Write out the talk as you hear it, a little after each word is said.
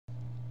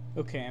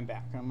Okay, I'm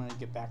back. I'm going to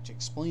get back to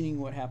explaining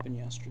what happened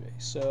yesterday.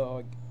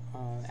 So,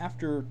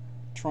 after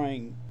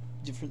trying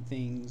different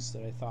things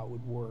that I thought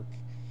would work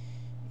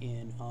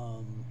in,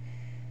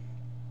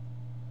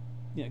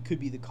 it could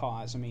be the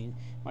cause. I mean,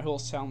 my whole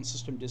sound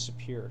system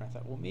disappeared. I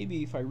thought, well,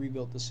 maybe if I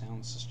rebuilt the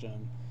sound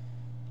system,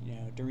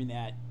 during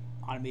that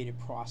automated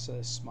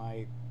process,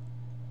 my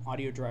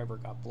audio driver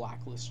got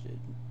blacklisted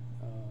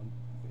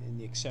in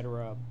the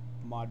etc.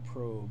 mod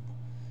probe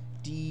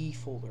D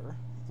folder,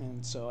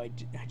 and so I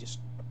just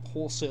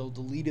wholesale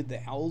deleted the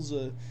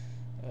Alza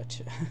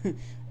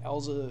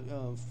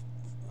Alza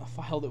a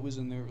file that was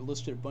in there. It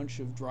listed a bunch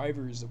of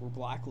drivers that were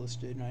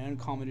blacklisted, and I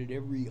uncommented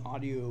every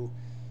audio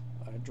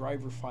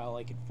driver file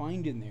I could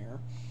find in there.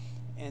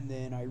 And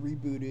then I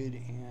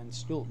rebooted, and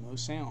still no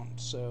sound.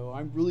 So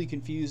I'm really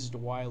confused as to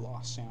why I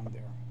lost sound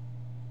there.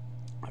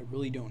 I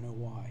really don't know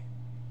why.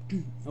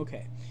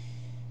 Okay,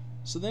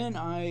 so then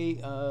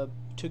I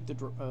took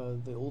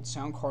the old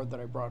sound card that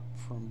I brought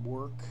from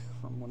work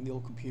from one of the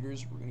old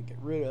computers we're going to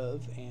get rid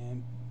of,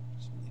 and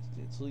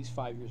it's at least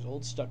 5 years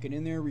old. Stuck it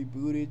in there,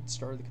 rebooted,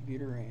 started the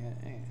computer,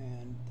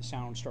 and the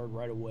sound started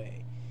right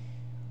away.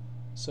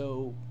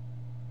 So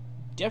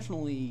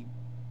definitely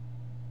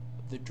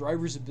the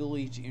driver's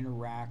ability to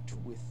interact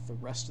with the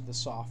rest of the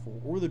software,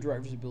 or the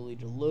driver's ability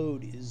to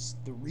load, is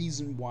the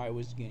reason why I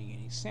wasn't getting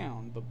any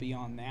sound. But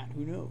beyond that,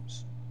 who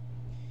knows?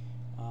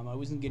 I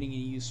wasn't getting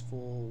any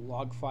useful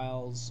log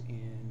files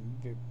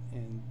in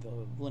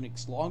the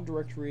Linux log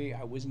directory.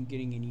 I wasn't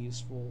getting any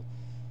useful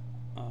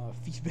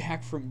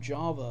feedback from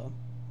Java,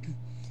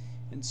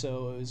 and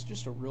so it was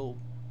just a real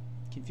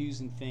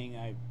confusing thing.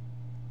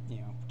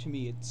 To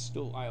me, it's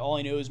still all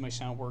I know is my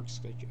sound works.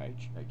 I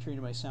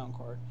traded my sound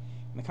card,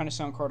 and the kind of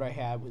sound card I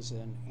had was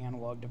an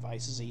Analog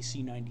Devices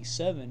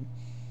AC97,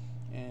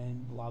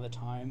 and a lot of the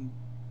time,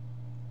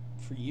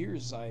 for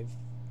years,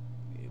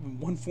 in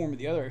one form or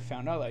the other, I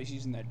found out I was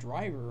using that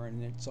driver,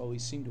 and it's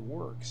always seemed to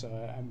work. So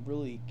I'm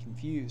really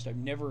confused. I've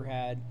never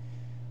had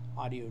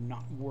audio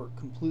not work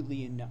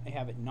completely and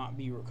have it not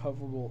be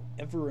recoverable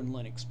ever in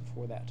Linux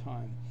before that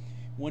time.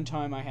 One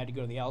time I had to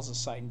go to the Alza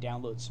site and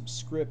download some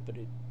script, but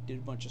it did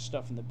a bunch of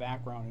stuff in the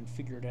background and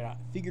figured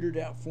it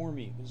out for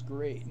me. It was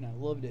great, and I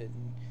loved it.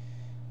 And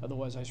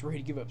otherwise, I was ready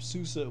to give up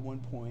SUSE at one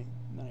point.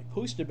 And then I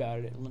posted about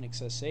it at Linux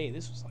SA.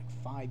 This was like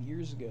 5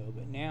 years ago,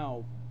 but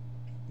now,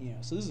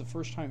 so this is the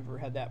first time I've ever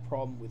had that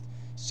problem with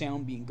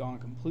sound being gone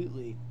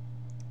completely.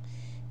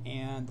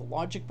 And the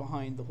logic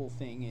behind the whole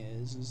thing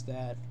is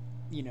that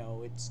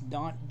it's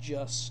not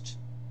just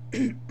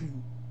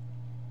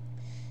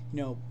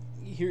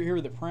here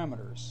are the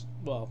parameters.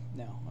 Well,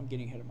 no, I'm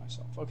getting ahead of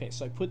myself. Okay,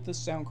 so I put the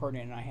sound card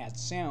in and I had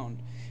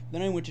sound.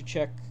 Then I went to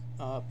check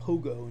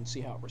Pogo and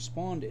see how it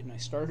responded, and I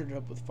started it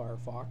up with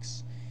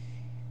Firefox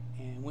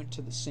and went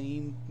to the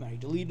same. I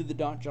deleted the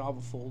 .java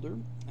folder,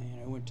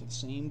 and I went to the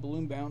same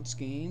balloon bounce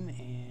game,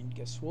 and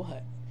guess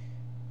what?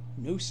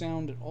 No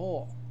sound at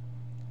all.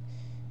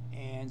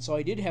 And so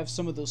I did have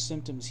some of those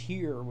symptoms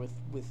here with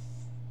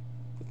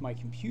my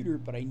computer,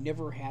 but I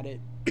never had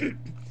it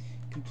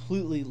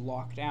completely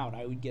locked out.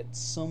 I would get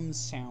some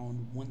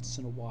sound once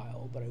in a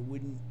while, but I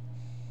wouldn't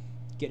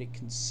get it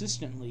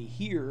consistently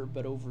here.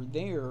 But over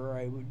there,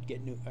 I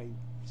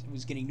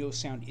was getting no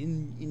sound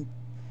in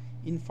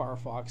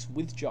Firefox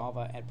with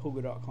Java at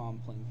Pogo.com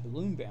playing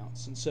Balloon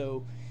Bounce. And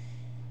so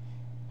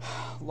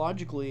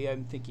logically,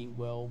 I'm thinking,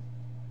 well,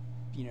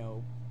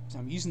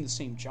 I'm using the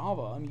same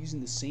Java, I'm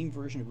using the same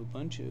version of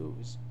Ubuntu,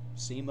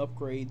 same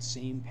upgrades,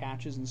 same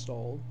patches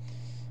installed.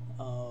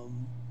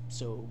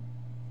 So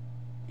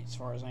as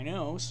far as I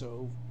know,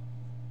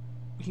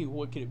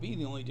 what could it be?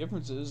 The only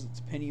difference is it's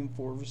Pentium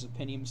 4 versus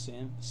Pentium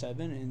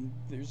 7, and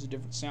there's a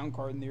different sound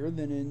card in there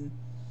than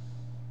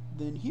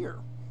here.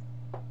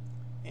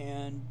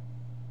 And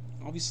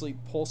obviously,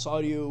 Pulse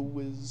Audio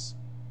was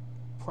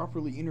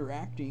properly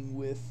interacting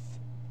with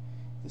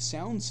the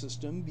sound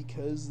system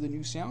because the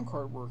new sound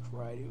card worked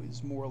right. It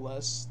was more or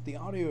less the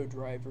audio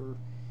driver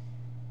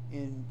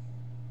and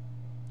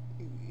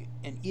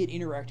it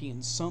interacting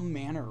in some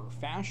manner or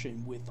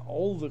fashion with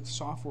all the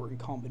software in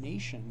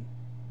combination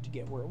to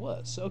get where it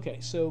was. Okay,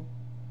 so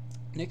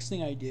next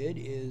thing I did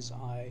is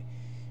I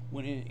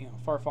went in,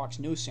 Firefox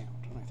no sound,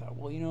 and I thought,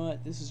 well, you know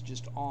what, this is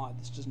just odd.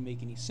 This doesn't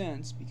make any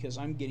sense because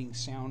I'm getting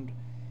sound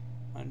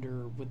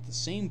with the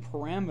same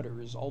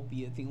parameters,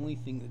 albeit the only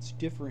thing that's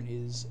different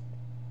is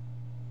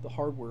the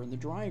hardware and the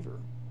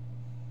driver.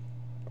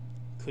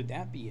 Could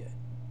that be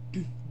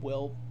it?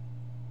 Well,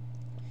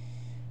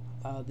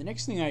 the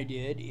next thing I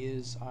did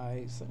is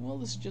I said, well,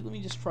 let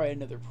me just try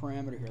another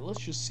parameter here.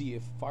 Let's just see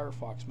if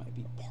Firefox might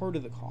be part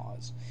of the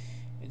cause.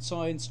 And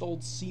so I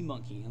installed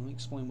CMonkey. Let me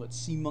explain what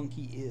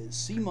CMonkey is.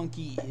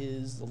 CMonkey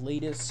is the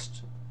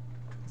latest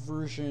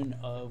version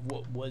of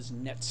what was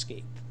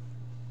Netscape,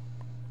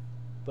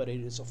 but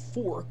it is a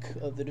fork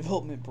of the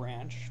development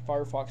branch.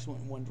 Firefox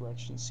went in one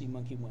direction,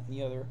 CMonkey went in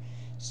the other.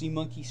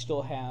 CMonkey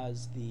still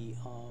has the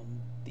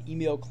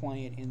email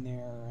client in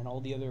there and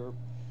all the other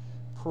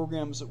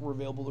programs that were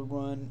available to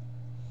run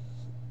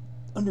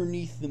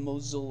underneath the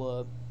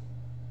Mozilla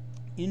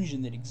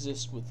engine that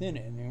exists within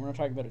it. I mean, we're not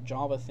talking about a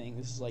Java thing.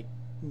 This is like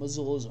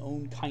Mozilla's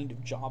own kind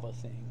of Java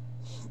thing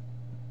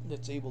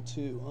that's able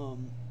to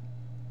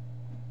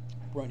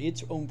run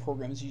its own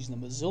programs using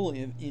the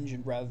Mozilla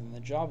engine rather than the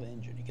Java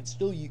engine. It can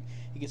still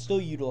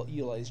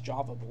utilize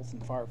Java both in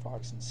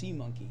Firefox and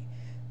SeaMonkey,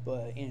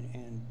 but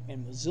and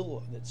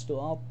Mozilla that's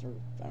still out there.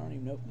 I don't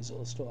even know if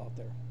Mozilla is still out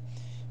there,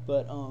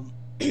 but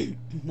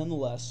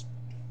nonetheless,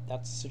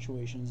 that's the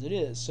situation as it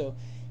is. So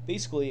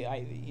basically,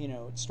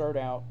 it started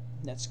out,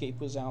 Netscape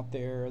was out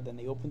there, then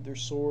they opened their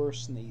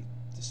source and they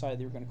decided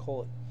they were going to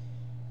call it.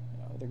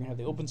 They're going to have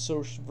the open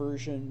source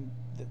version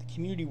that the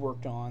community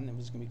worked on that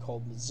was going to be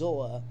called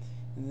Mozilla,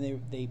 and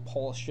then they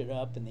polished it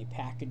up and they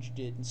packaged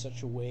it in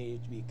such a way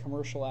to be a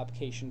commercial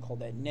application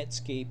called that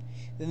Netscape.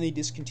 Then they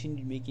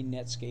discontinued making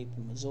Netscape,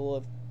 and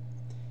Mozilla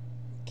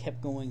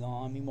kept going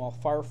on. Meanwhile,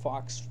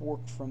 Firefox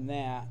forked from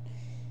that,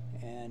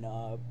 and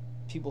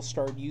people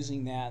started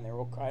using that,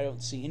 and I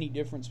don't see any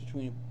difference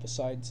between it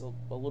besides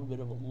a little bit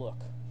of a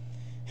look.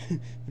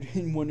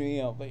 Between one,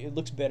 but it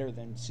looks better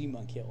than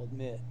SeaMonkey, I'll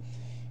admit.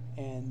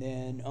 And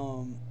then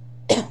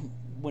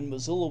when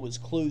Mozilla was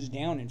closed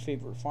down in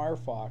favor of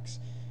Firefox,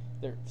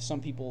 some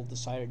people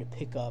decided to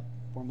pick up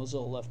where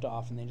Mozilla left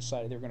off, and they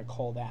decided they're going to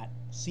call that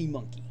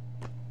SeaMonkey.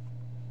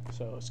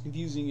 So as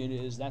confusing it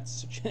is,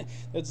 that's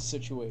the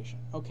situation.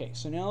 Okay,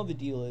 so now the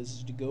deal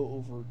is to go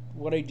over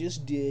what I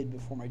just did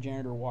before my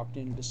janitor walked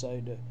in and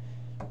decided to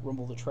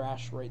rumble the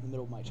trash right in the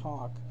middle of my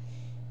talk.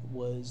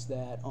 Was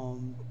that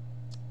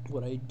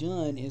what I'd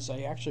done is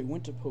I actually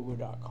went to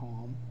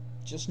Pogo.com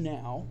just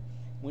now,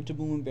 went to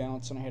Boom and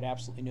Bounce, and I had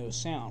absolutely no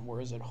sound.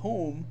 Whereas at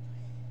home,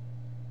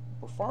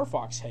 where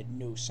Firefox had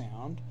no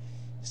sound,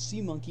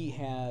 SeaMonkey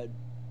had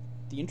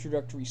the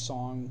introductory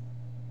song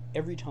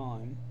every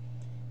time,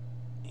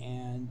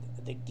 and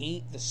the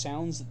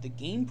sounds that the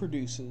game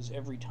produces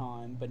every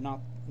time, but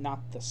not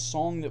the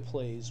song that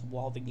plays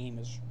while the game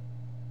is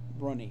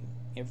running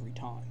every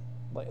time,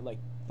 like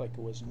it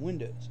was in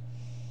Windows.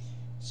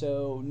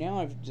 So now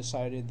I've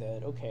decided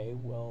that, okay,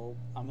 well,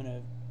 I'm going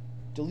to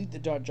delete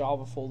the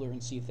 .java folder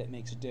and see if that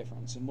makes a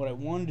difference. And what I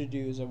wanted to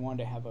do is I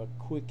wanted to have a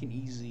quick and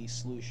easy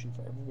solution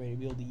for everybody to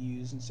be able to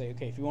use and say,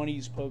 okay, if you want to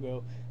use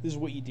Pogo, this is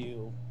what you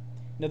do.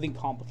 Nothing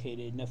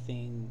complicated,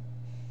 nothing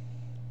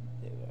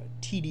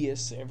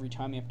tedious every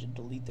time you have to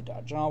delete the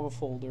 .java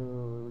folder,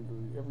 or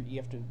you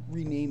have to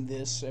rename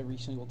this every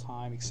single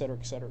time, etc.,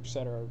 etc.,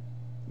 etc.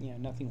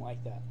 Nothing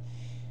like that.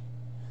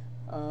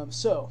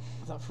 So,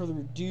 without further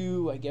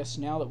ado, I guess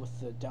now that with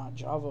the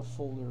 .java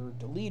folder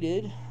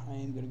deleted, I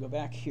am going to go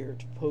back here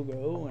to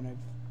Pogo, and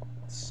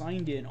I've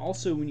signed in.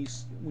 Also, when you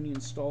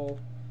install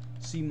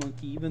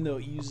SeaMonkey, even though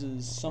it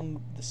uses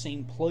the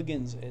same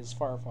plugins as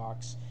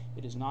Firefox,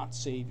 it does not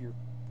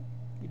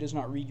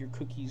read your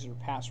cookies or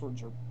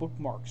passwords or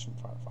bookmarks from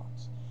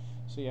Firefox.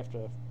 So you have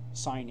to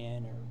sign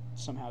in or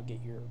somehow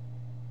get your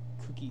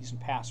cookies and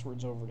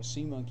passwords over to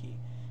SeaMonkey.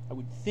 I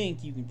would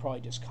think you can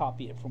probably just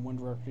copy it from one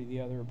directory to the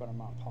other, but I'm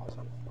not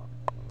positive.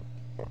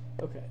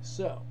 Okay,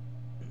 so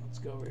let's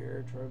go over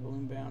here, try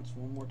Balloon Bounce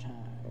one more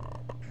time.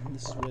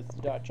 This is with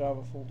the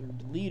 .java folder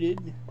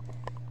deleted.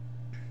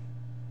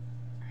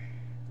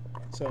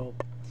 So,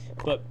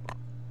 but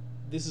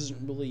this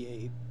isn't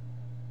really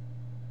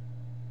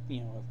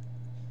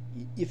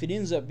if it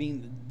ends up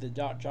being the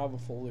 .java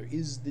folder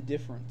is the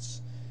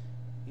difference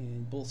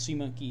in both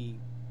SeaMonkey.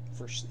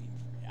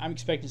 I'm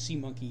expecting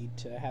SeaMonkey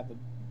to have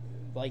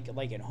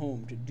like at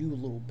home to do a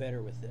little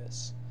better with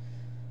this.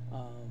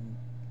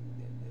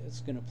 It's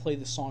going to play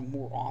the song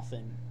more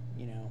often.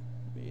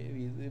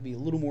 It'd be a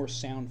little more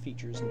sound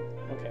features.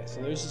 Okay,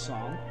 so there's the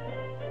song.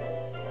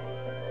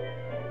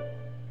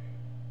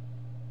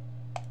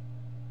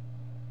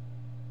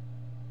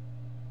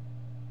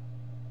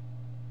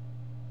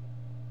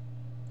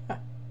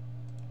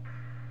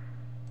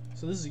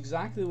 So this is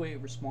exactly the way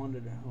it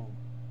responded at home,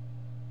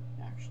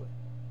 actually.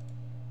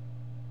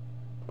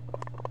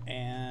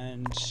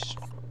 And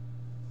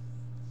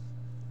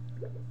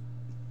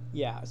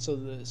yeah, so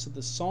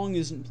the song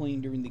isn't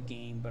playing during the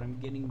game, but I'm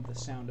getting the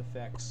sound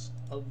effects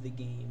of the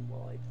game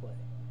while I play.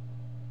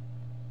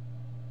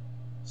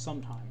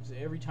 Sometimes,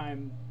 every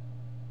time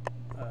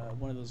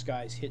one of those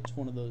guys hits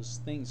one of those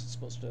things, it's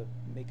supposed to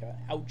make an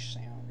ouch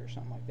sound or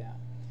something like that.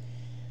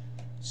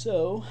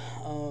 So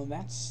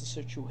that's the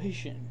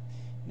situation.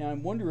 Now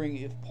I'm wondering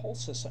if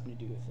Pulse has something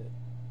to do with it.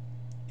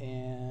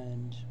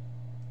 And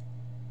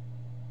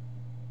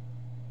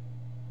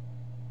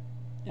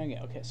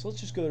okay, so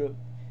let's just go to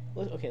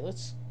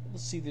let's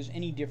see if there's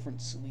any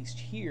difference, at least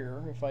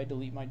here, if I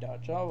delete my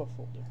 .java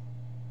folder.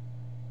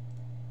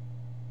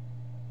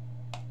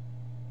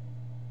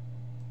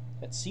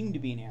 That seemed to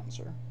be an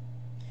answer.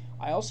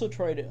 I also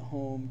tried at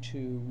home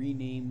to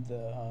rename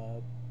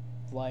the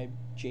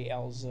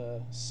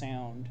livejalza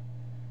sound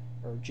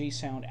or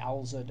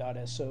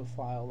jsoundalza.so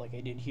file like I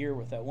did here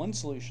with that one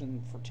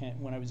solution for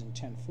when I was in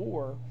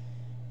 10.4,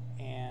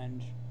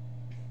 and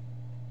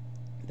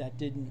that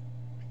just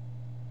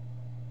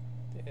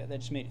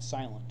made it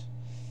silent.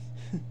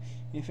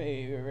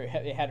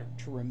 It had it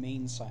to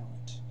remain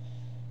silent.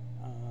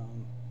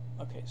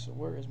 Okay, so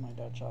where is my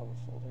 .java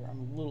folder? I'm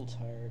a little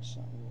tired,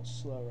 so I'm a little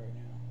slow right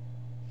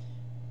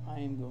now. I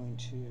am going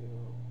to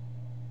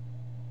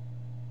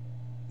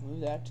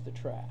move that to the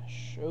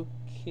trash.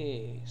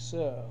 Okay,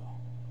 so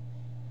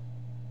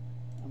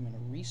I'm going to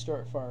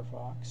restart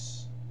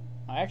Firefox.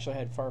 I actually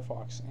had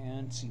Firefox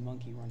and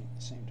CMonkey running at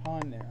the same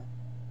time there.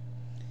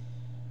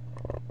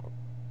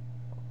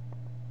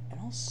 And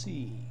I'll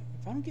see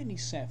if I don't get any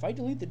sound. If I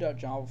delete the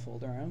 .java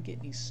folder and I don't get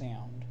any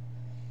sound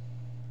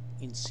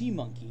in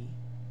CMonkey,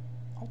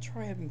 I'll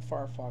try having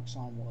Firefox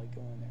on while I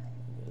go in there.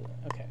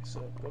 Okay, so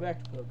go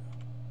back to Pogo.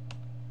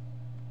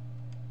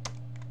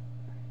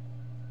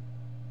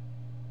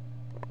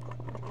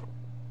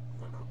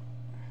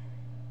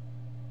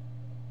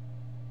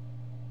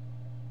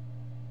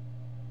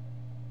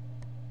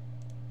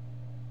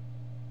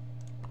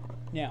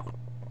 Now,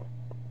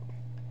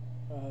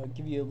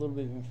 give you a little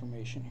bit of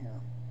information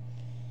here.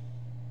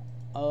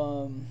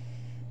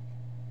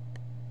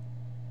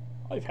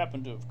 I've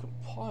happened to have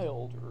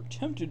compiled or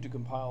attempted to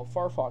compile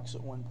Firefox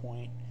at one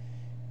point,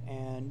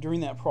 and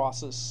during that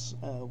process,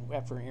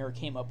 after an error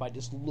came up, I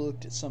just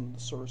looked at some of the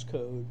source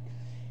code,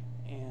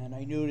 and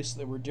I noticed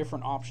there were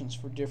different options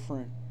for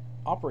different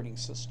operating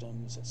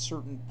systems at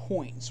certain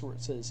points where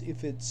it says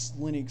if it's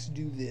Linux,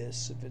 do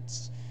this, if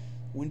it's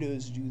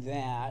Windows, do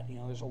that. You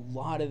know, there's a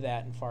lot of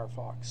that in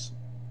Firefox,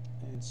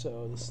 and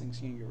so this thing's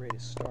gonna get ready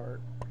to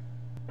start.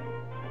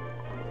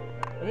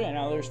 Okay,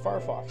 now there's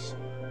Firefox,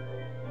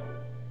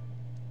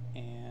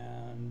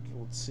 and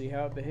let's see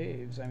how it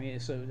behaves. I mean,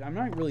 so I'm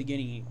not really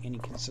getting any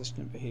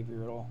consistent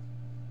behavior at all.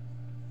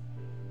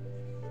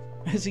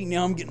 See,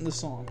 now I'm getting the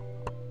song.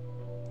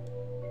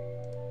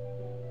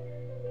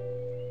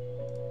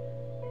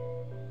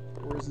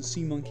 Whereas in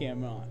CMonkey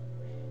I'm not,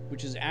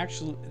 which is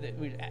actually that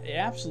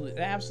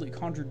absolutely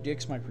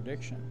contradicts my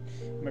prediction.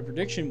 My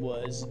prediction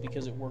was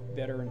because it worked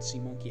better in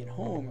CMonkey at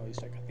home, or at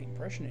least I got the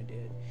impression it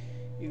did.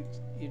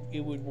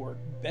 It would work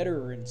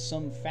better in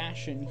some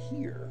fashion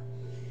here,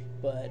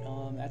 but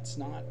that's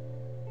not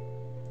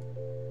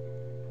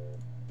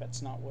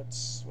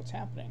what's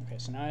happening. Okay,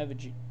 so now I have a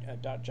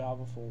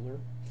 .java folder.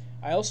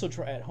 I also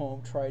tried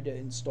to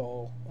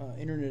install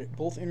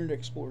both Internet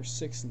Explorer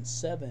 6 and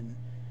 7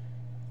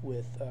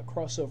 with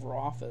Crossover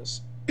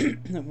Office.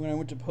 When I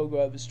went to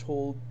Pogo, I was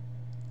told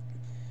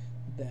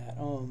that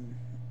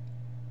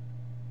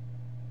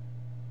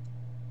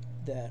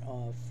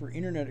for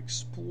Internet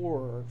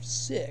Explorer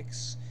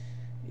 6,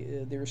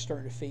 they were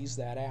starting to phase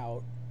that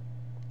out,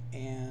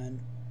 and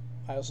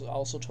I was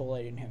also told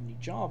I didn't have any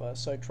Java,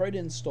 so I tried to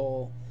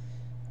install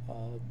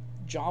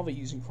Java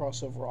using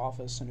Crossover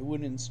Office, and it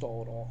wouldn't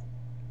install at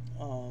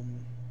all.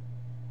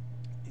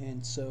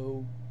 And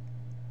so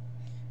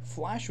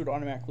Flash would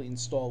automatically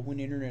install when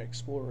Internet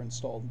Explorer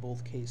installed in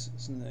both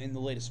cases, in the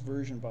latest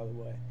version, by the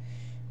way.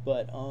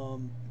 But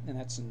and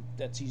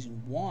that's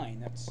using Wine.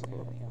 That's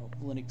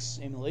Linux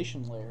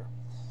emulation layer.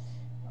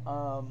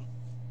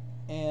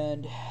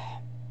 And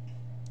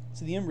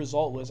so the end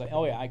result was,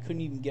 I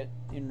couldn't even get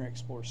Internet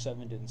Explorer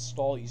 7 to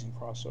install using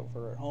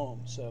Crossover at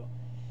home. So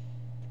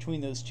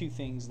between those two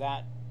things,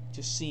 that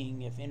just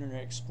seeing if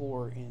Internet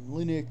Explorer in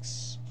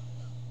Linux,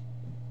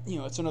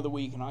 it's another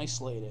way you can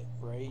isolate it,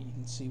 right? You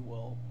can see,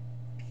 well,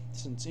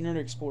 since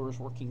Internet Explorer is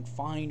working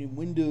fine in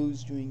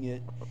Windows doing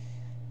it,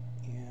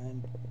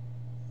 and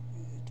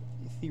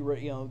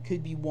it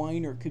could be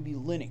Wine or it could be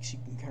Linux. You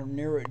can kind of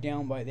narrow it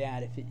down by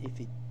that. If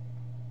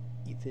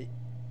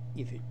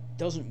it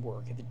doesn't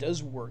work, if it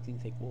does work, then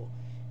you think, well,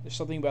 there's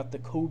something about the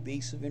code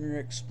base of Internet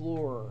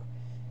Explorer,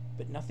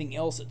 but nothing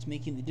else that's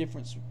making the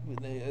difference.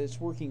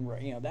 It's working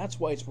right. That's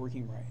why it's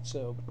working right.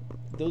 So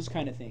those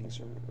kind of things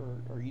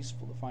are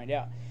useful to find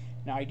out.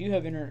 Now I do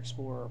have Internet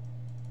Explorer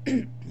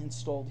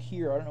installed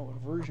here. I don't know what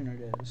version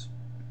it is.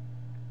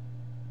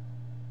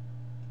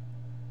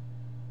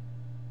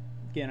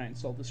 Again, I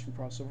installed this from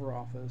Crossover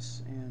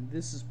Office, and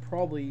this is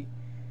probably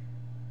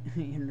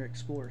Internet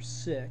Explorer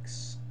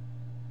 6.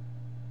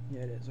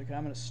 Yeah, it is. Okay,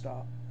 I'm going to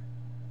stop.